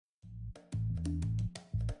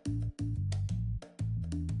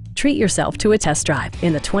Treat yourself to a test drive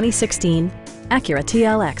in the 2016 Acura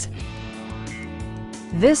TLX.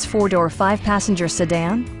 This four-door, five-passenger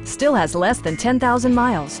sedan still has less than 10,000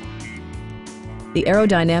 miles. The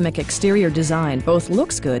aerodynamic exterior design both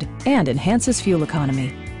looks good and enhances fuel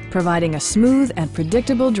economy, providing a smooth and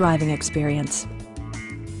predictable driving experience.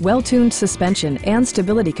 Well-tuned suspension and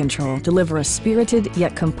stability control deliver a spirited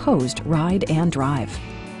yet composed ride and drive.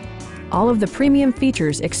 All of the premium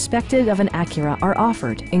features expected of an Acura are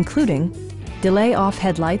offered, including delay-off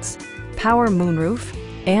headlights, power moonroof,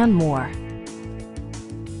 and more.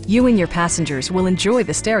 You and your passengers will enjoy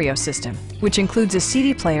the stereo system, which includes a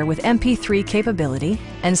CD player with MP3 capability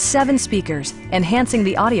and 7 speakers, enhancing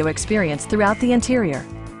the audio experience throughout the interior.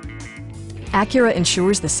 Acura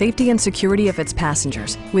ensures the safety and security of its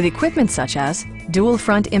passengers with equipment such as dual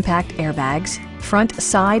front impact airbags, front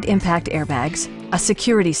side impact airbags, a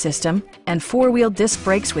security system, and four-wheel disc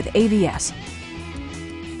brakes with ABS.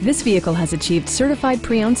 This vehicle has achieved certified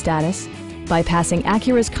pre-owned status by passing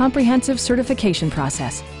Acura's comprehensive certification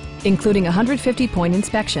process, including a 150-point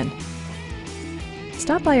inspection.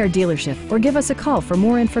 Stop by our dealership or give us a call for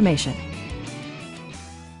more information.